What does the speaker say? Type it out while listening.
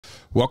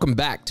Welcome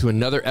back to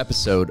another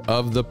episode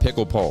of the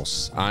Pickle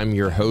Pulse. I'm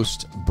your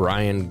host,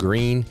 Brian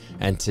Green,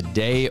 and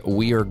today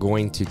we are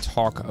going to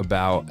talk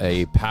about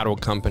a paddle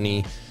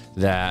company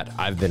that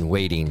I've been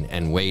waiting,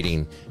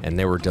 and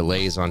there were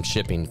delays on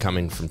shipping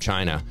coming from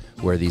China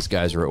where these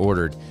guys were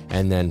ordered,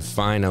 and then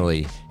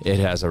finally it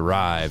has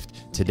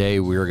arrived. Today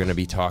we're going to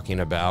be talking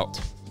about,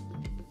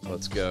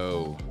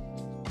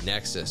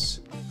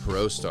 Nexus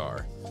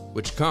ProStar,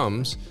 which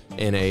comes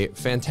in a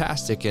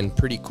fantastic and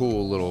pretty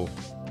cool little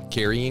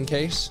carrying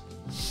case,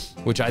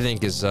 which I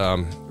think is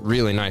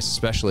really nice,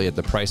 especially at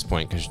the price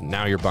point, because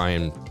now you're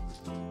buying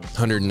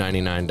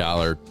 $199,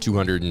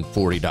 $240,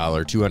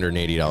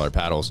 $280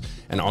 paddles,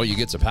 and all you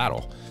get's a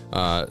paddle.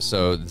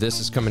 So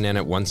this is coming in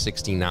at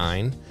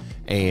 $169,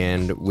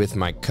 and with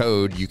my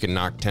code, you can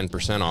knock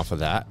 10% off of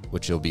that,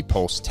 which will be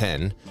Pulse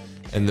 10.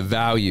 And the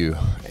value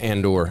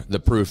and/or the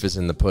proof is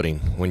in the pudding.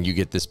 When you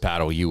get this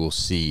paddle, you will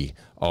see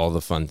all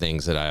the fun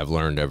things that I have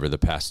learned over the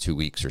past 2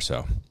 weeks or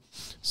so.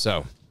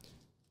 So,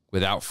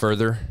 without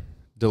further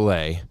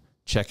delay,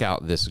 check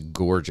out this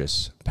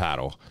gorgeous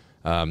paddle.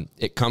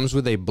 It comes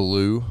with a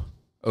blue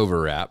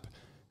overwrap,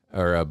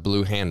 or a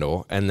blue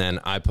handle, and then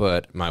I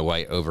put my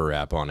white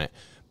overwrap on it.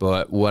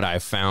 But what I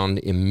found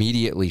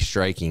immediately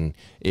striking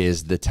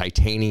is the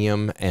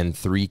titanium and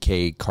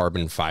 3K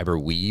carbon fiber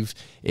weave.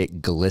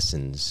 It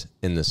glistens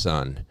in the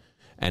sun,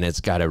 and it's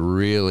got a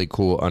really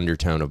cool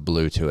undertone of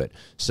blue to it.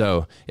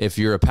 So if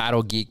you're a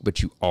paddle geek,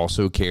 but you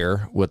also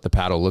care what the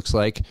paddle looks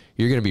like,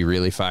 you're going to be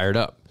really fired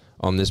up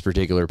on this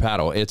particular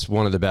paddle. It's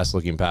one of the best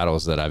looking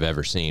paddles that I've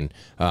ever seen.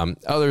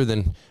 Other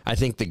than, I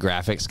think the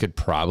graphics could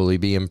probably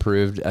be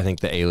improved. I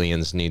think the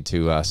aliens need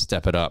to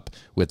step it up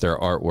with their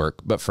artwork.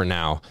 But for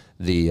now,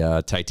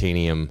 the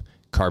titanium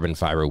carbon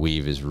fiber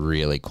weave is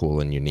really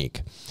cool and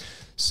unique.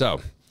 So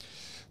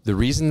the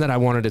reason that I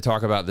wanted to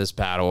talk about this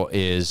paddle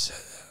is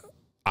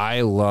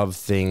I love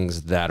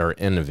things that are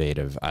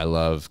innovative. I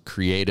love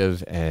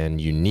creative and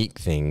unique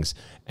things.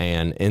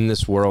 And in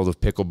this world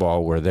of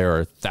pickleball, where there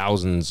are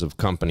thousands of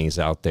companies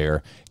out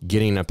there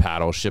getting a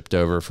paddle shipped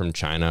over from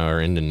China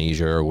or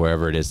Indonesia or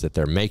wherever it is that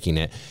they're making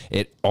it,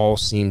 it all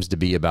seems to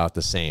be about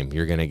the same.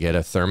 You're going to get a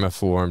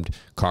thermoformed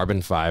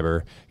carbon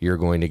fiber. You're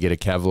going to get a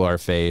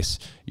Kevlar face.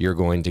 You're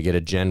going to get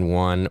a Gen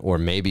 1 or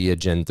maybe a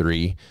Gen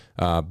 3.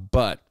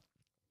 But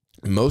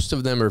most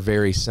of them are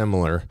very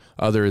similar,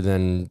 other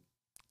than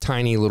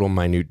tiny little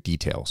minute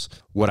details.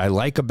 What I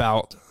like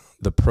about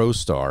the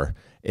ProStar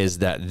is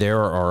that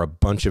there are a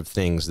bunch of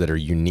things that are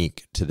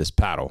unique to this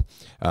paddle.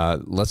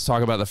 Let's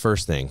talk about the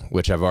first thing,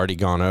 which I've already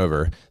gone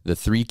over, the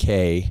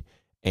 3K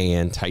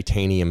and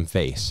titanium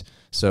face.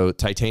 So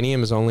titanium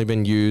has only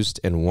been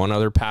used in one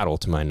other paddle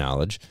to my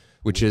knowledge,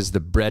 which is the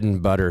bread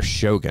and butter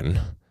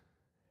Shogun.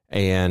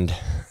 And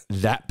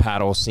that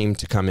paddle seemed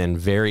to come in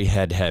very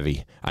head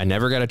heavy. I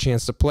never got a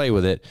chance to play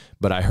with it,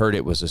 but I heard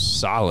it was a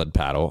solid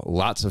paddle.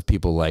 Lots of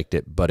people liked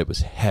it, but it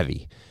was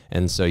heavy.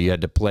 And so you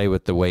had to play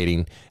with the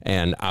weighting.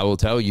 And I will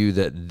tell you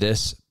that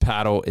this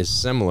paddle is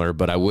similar,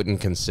 but I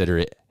wouldn't consider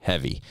it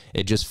heavy.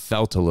 It just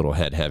felt a little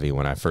head heavy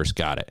when I first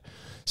got it.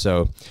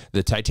 So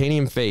the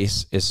titanium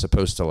face is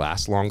supposed to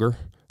last longer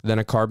than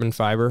a carbon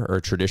fiber or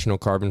a traditional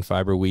carbon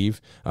fiber weave.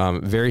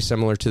 Very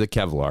similar to the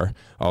Kevlar,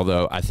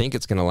 although I think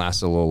it's going to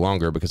last a little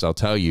longer, because I'll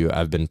tell you,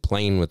 I've been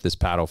playing with this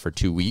paddle for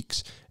 2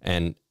 weeks,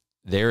 and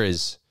there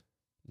is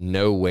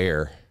no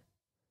wear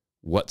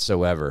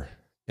whatsoever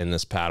in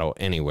this paddle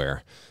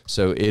anywhere.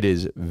 So it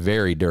is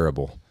very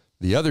durable.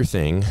 The other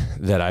thing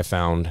that I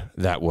found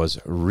that was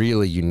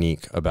really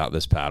unique about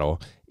this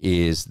paddle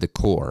is the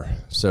core.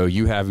 So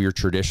you have your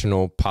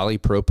traditional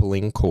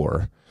polypropylene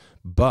core,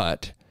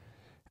 but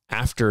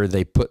after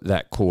they put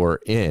that core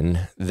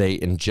in, they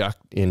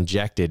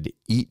injected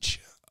each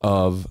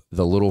of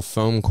the little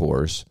foam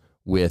cores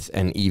with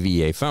an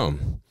EVA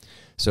foam.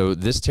 So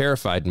this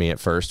terrified me at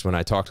first. When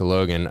I talked to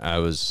Logan, I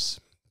was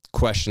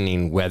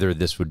questioning whether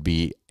this would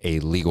be a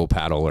legal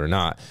paddle or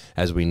not.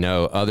 As we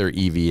know, other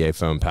EVA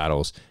foam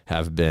paddles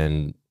have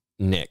been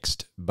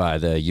nixed by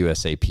the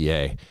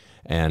USAPA.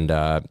 And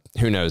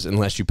who knows,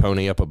 unless you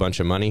pony up a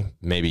bunch of money,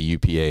 maybe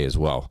UPA as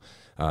well.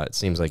 It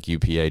seems like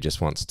UPA just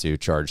wants to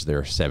charge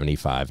their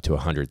 $75,000 to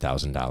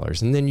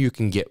 $100,000, and then you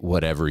can get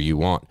whatever you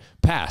want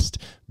passed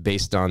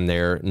based on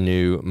their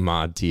new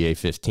mod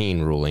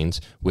TA15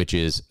 rulings, which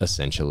is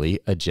essentially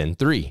a Gen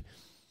 3.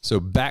 So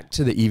back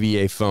to the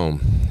EVA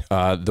foam.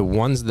 The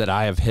ones that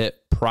I have hit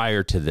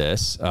prior to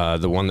this,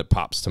 the one that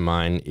pops to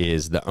mind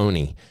is the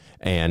Oni,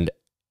 and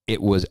it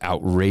was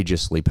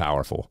outrageously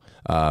powerful.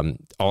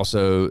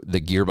 Also,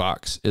 the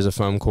gearbox is a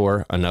foam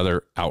core,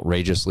 another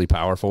outrageously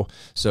powerful.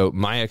 So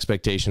my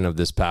expectation of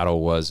this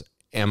paddle was,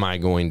 am I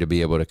going to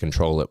be able to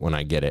control it when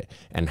I get it?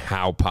 And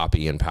how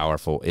poppy and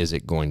powerful is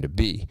it going to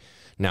be?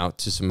 Now,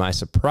 to my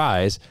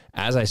surprise,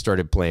 as I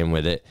started playing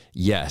with it,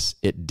 yes,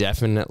 it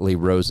definitely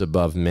rose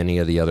above many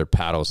of the other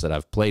paddles that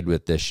I've played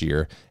with this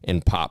year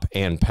in pop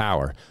and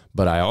power.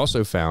 But I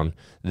also found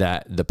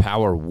that the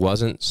power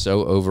wasn't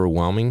so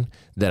overwhelming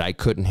that I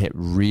couldn't hit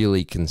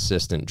really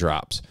consistent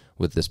drops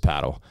with this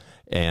paddle.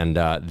 And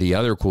the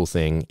other cool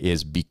thing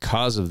is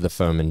because of the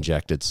foam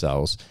injected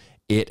cells,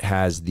 it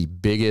has the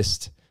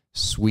biggest,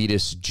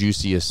 sweetest,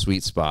 juiciest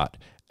sweet spot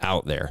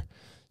out there.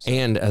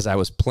 And as I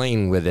was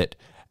playing with it,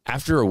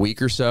 after a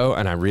week or so,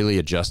 and I really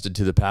adjusted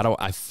to the paddle,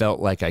 I felt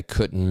like I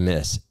couldn't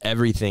miss.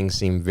 Everything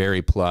seemed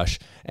very plush,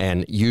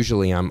 and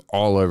usually I'm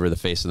all over the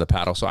face of the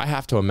paddle, so I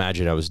have to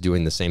imagine I was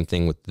doing the same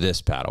thing with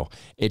this paddle.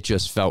 It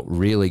just felt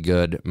really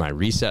good. My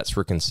resets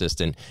were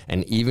consistent,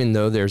 and even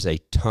though there's a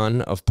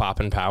ton of pop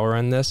and power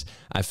on this,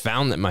 I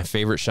found that my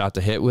favorite shot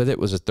to hit with it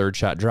was a third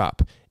shot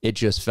drop. It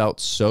just felt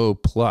so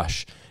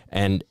plush,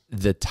 and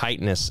the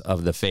tightness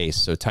of the face.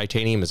 So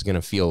titanium is going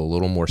to feel a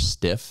little more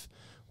stiff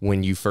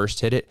when you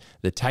first hit it.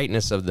 The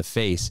tightness of the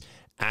face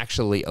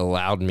actually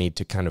allowed me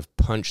to kind of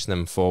punch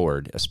them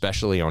forward,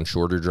 especially on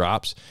shorter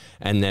drops,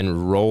 and then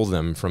roll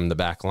them from the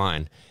back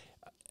line.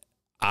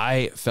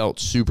 I felt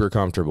super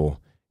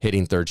comfortable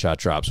hitting third shot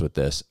drops with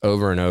this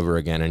over and over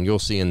again, and you'll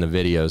see in the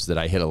videos that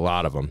I hit a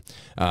lot of them.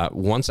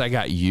 Once I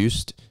got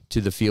used to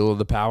the feel of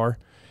the power,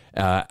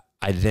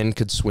 I then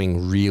could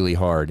swing really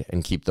hard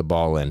and keep the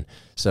ball in.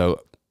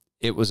 So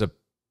it was a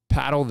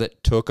paddle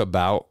that took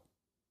about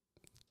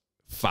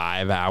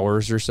 5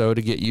 hours or so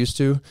to get used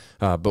to.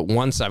 But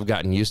once I've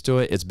gotten used to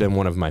it, it's been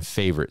one of my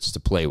favorites to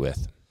play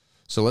with.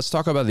 So let's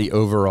talk about the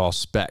overall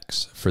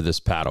specs for this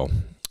paddle.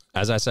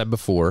 As I said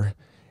before,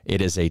 it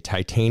is a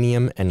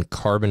titanium and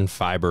carbon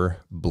fiber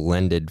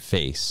blended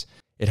face.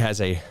 It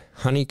has a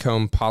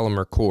honeycomb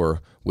polymer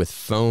core with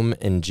foam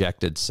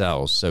injected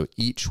cells. So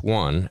each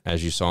one,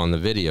 as you saw in the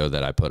video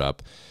that I put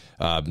up,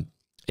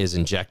 is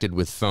injected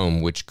with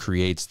foam, which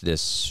creates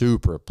this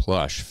super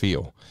plush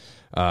feel.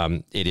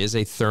 It is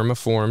a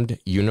thermoformed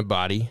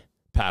unibody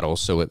paddle,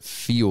 so it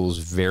feels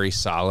very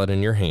solid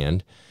in your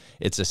hand.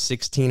 It's a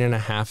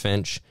 16.5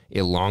 inch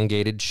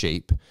elongated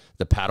shape.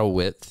 The paddle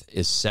width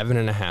is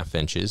 7.5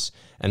 inches,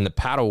 and the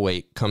paddle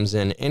weight comes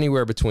in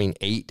anywhere between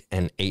 8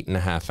 and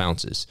 8.5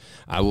 ounces.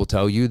 I will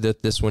tell you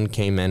that this one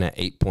came in at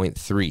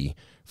 8.3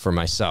 for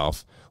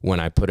myself when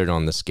I put it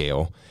on the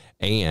scale,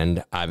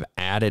 and I've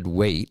added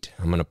weight.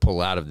 I'm going to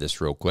pull out of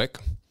this real quick.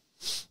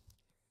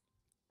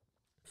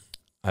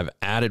 I've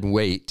added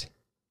weight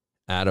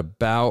at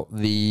about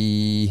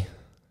the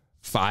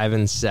 5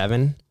 and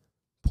 7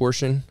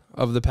 portion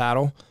of the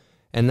paddle,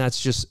 and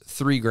that's just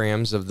 3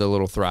 grams of the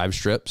little Thrive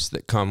strips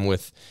that come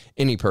with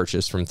any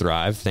purchase from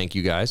Thrive. Thank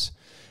you guys.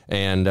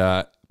 And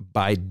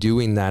by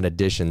doing that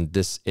addition,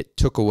 it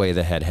took away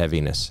the head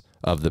heaviness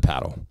of the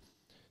paddle.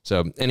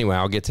 So anyway,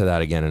 I'll get to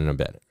that again in a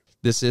bit.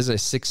 This is a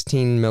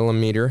 16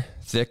 millimeter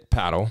thick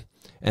paddle,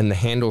 and the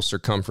handle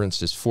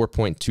circumference is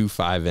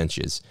 4.25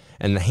 inches,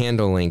 and the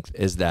handle length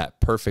is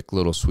that perfect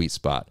little sweet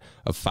spot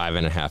of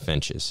 5.5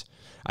 inches.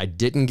 I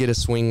didn't get a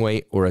swing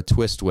weight or a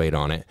twist weight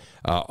on it,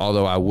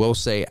 although I will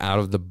say out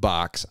of the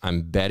box,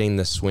 I'm betting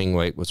the swing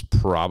weight was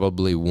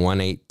probably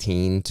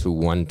 118 to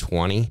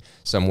 120,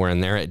 somewhere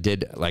in there. It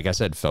did, like I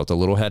said, felt a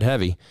little head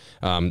heavy.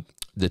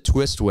 The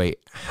twist weight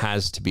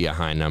has to be a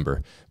high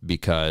number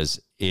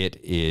because it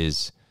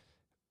is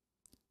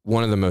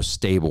one of the most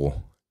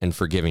stable and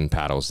forgiving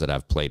paddles that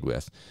I've played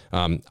with.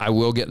 I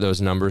will get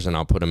those numbers and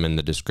I'll put them in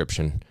the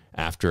description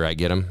after I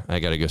get them. I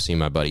got to go see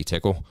my buddy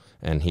Tickle,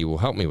 and he will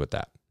help me with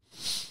that.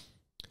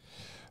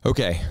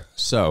 Okay,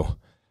 so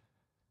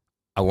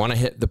I want to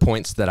hit the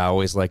points that I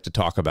always like to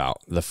talk about.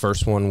 The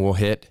first one we'll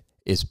hit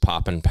is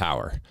pop and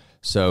power.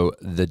 So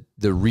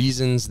the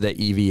reasons that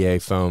EVA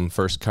foam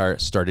first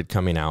started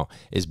coming out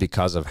is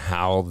because of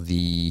how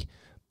the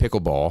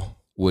Pickleball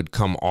would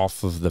come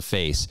off of the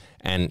face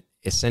and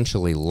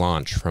essentially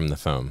launch from the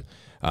foam.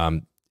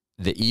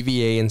 The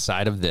EVA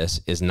inside of this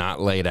is not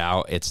laid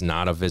out. It's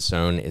not of its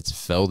own. It's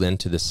filled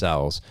into the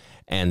cells.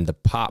 And the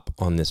pop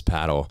on this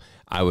paddle,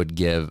 I would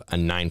give a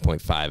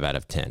 9.5 out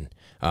of 10.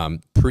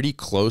 Pretty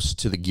close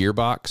to the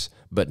gearbox,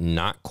 but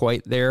not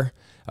quite there.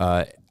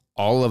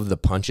 All of the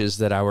punches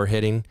that I were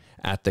hitting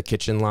at the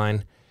kitchen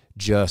line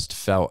just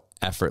felt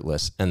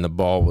effortless, and the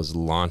ball was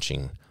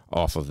launching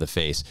off of the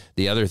face.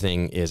 The other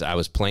thing is I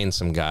was playing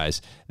some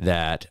guys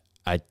that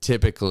I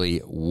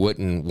typically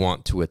wouldn't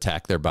want to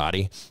attack their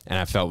body, and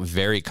I felt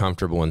very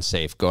comfortable and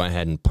safe going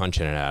ahead and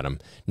punching it at them,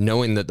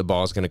 knowing that the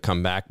ball is going to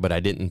come back, but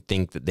I didn't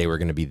think that they were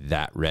going to be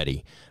that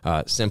ready,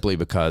 simply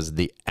because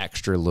the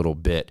extra little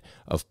bit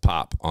of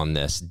pop on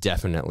this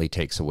definitely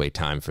takes away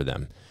time for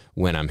them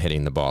when I'm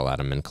hitting the ball at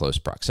them in close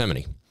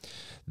proximity.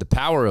 The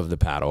power of the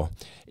paddle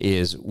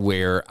is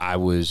where I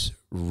was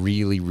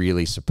really,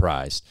 really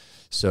surprised.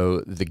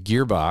 So the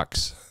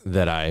gearbox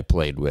that I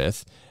played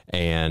with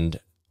and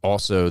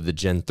also the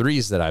Gen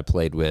 3s that I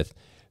played with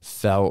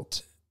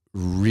felt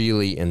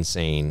really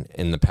insane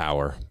in the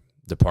power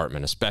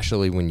department,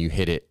 especially when you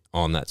hit it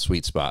on that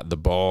sweet spot. The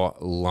ball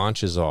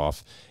launches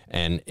off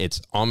and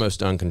it's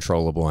almost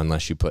uncontrollable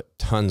unless you put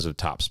tons of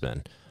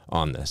topspin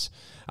on this.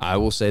 I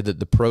will say that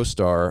the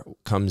ProStar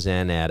comes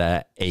in at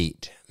a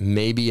 8,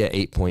 maybe a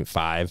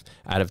 8.5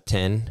 out of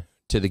 10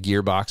 to the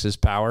gearbox's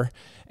power.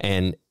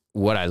 And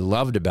what I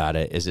loved about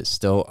it is it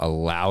still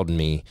allowed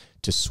me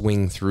to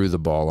swing through the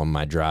ball on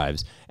my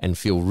drives and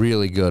feel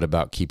really good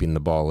about keeping the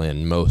ball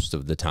in most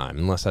of the time,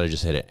 unless I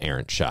just hit an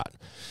errant shot.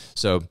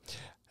 So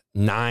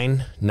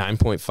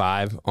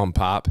 9.5 on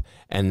pop,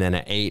 and then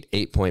an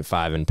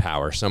 8.5 in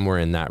power, somewhere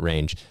in that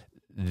range.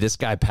 This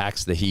guy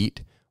packs the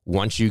heat.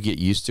 Once you get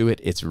used to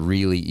it, it's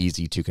really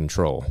easy to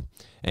control.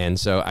 And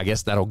so I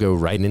guess that'll go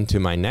right into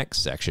my next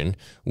section,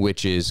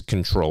 which is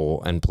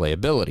control and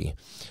playability.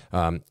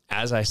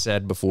 As I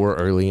said before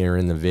earlier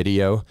in the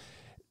video,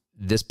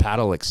 this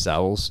paddle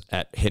excels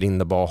at hitting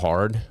the ball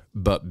hard,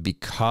 but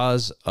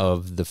because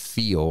of the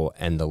feel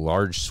and the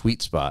large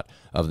sweet spot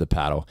of the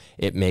paddle,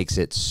 it makes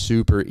it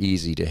super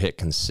easy to hit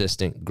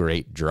consistent,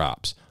 great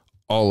drops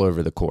all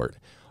over the court.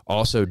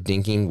 Also,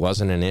 dinking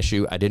wasn't an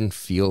issue. I didn't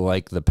feel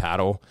like the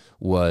paddle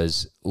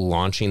was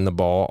launching the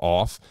ball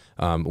off.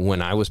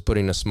 When I was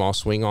putting a small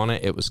swing on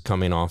it, it was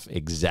coming off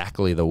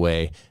exactly the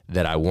way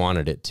that I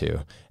wanted it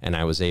to. And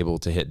I was able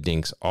to hit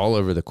dinks all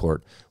over the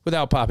court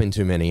without popping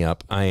too many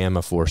up. I am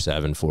a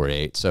 4.7,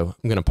 4.8, so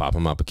I'm going to pop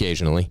them up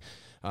occasionally.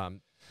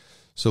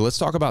 So let's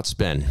talk about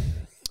spin.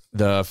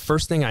 The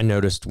first thing I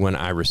noticed when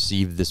I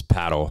received this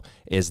paddle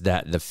is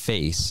that the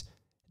face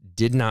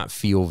did not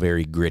feel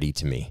very gritty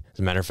to me. As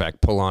a matter of fact,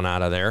 pull on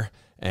out of there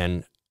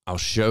and I'll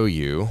show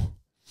you.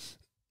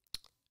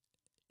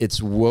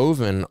 It's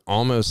woven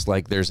almost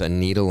like there's a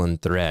needle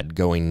and thread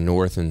going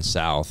north and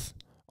south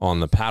on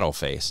the paddle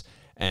face.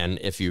 And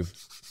if you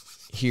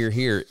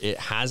here, it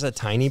has a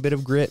tiny bit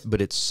of grit,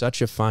 but it's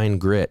such a fine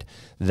grit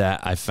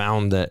that I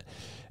found that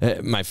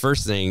my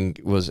first thing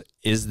was,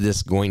 is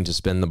this going to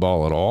spin the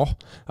ball at all?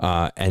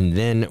 And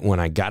then when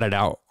I got it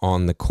out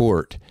on the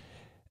court,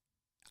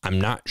 I'm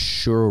not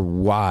sure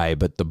why,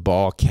 but the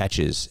ball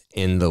catches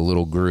in the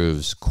little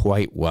grooves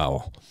quite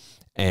well.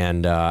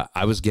 And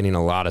I was getting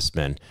a lot of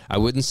spin. I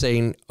wouldn't say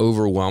an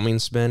overwhelming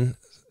spin.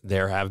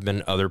 There have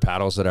been other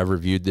paddles that I've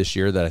reviewed this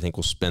year that I think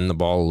will spin the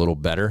ball a little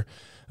better.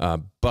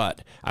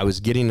 But I was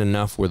getting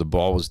enough where the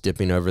ball was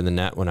dipping over the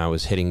net when I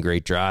was hitting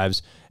great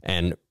drives,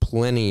 and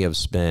plenty of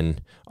spin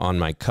on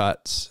my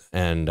cuts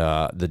and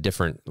the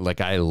different,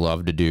 like I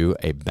love to do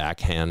a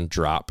backhand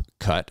drop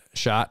cut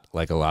shot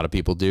like a lot of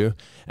people do.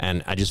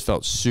 And I just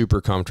felt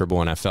super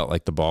comfortable and I felt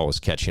like the ball was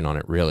catching on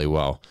it really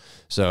well.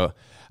 So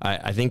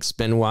I think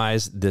spin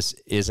wise, this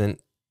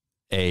isn't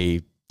a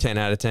 10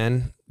 out of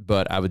 10,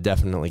 but I would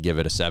definitely give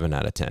it a 7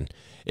 out of 10.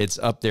 It's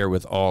up there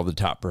with all the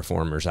top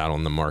performers out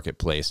on the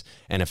marketplace.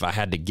 And if I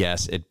had to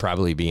guess, it'd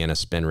probably be in a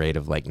spin rate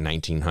of like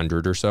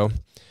 1900 or so.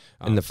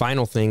 And the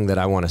final thing that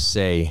I want to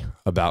say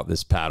about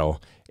this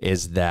paddle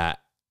is that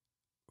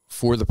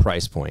for the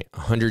price point,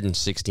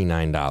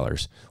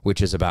 $169,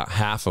 which is about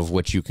half of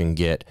what you can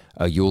get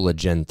a Eula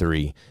Gen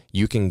 3,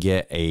 you can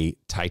get a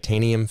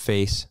titanium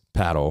face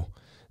paddle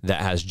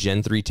that has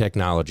Gen 3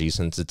 technology,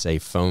 since it's a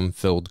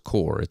foam-filled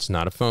core. It's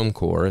not a foam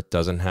core. It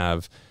doesn't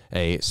have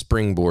a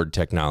springboard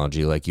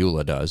technology like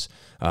Eula does.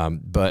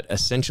 But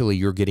essentially,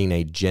 you're getting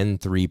a Gen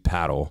 3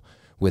 paddle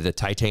with a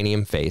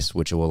titanium face,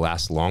 which will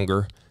last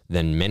longer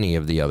than many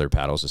of the other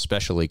paddles,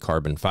 especially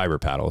carbon fiber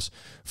paddles,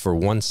 for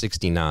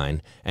 $169.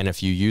 And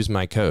if you use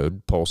my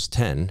code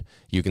PULSE10,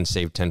 you can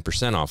save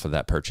 10% off of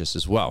that purchase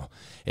as well.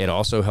 It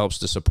also helps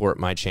to support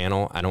my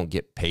channel. I don't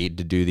get paid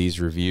to do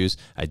these reviews.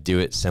 I do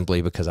it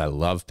simply because I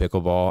love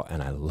pickleball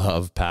and I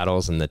love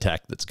paddles and the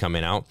tech that's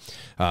coming out.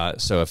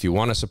 So if you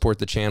want to support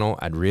the channel,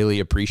 I'd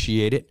really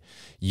appreciate it.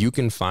 You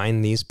can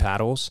find these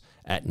paddles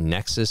at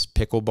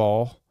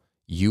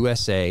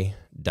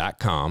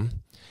nexuspickleball.usa.com.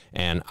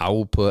 And I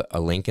will put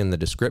a link in the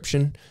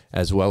description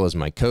as well as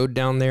my code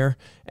down there.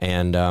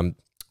 And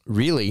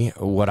really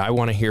what I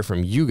want to hear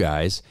from you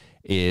guys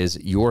is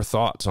your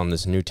thoughts on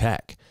this new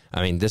tech.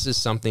 I mean, this is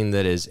something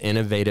that is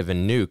innovative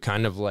and new,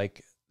 kind of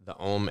like the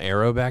Ohm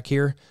Arrow back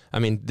here. I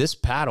mean, this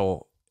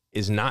paddle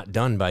is not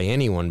done by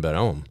anyone but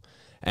Ohm.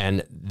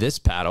 And this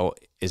paddle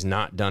is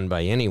not done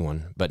by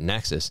anyone but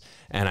Nexus.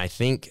 And I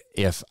think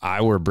if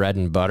I were bread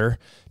and butter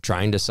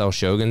trying to sell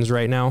Shoguns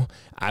right now,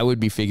 I would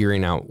be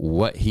figuring out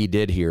what he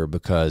did here,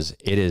 because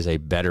it is a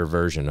better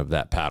version of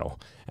that paddle.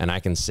 And I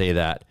can say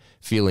that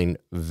feeling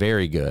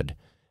very good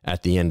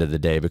at the end of the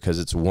day, because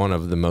it's one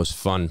of the most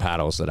fun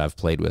paddles that I've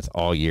played with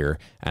all year.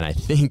 And I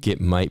think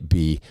it might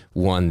be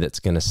one that's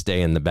going to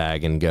stay in the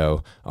bag and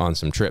go on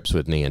some trips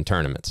with me in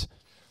tournaments.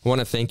 I want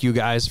to thank you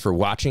guys for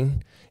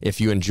watching.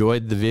 If you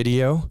enjoyed the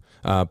video,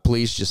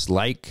 please just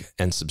like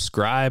and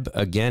subscribe.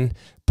 Again,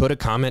 put a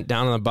comment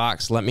down in the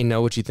box. Let me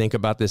know what you think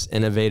about this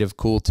innovative,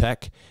 cool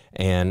tech.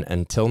 And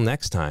until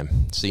next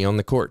time, see you on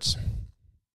the courts.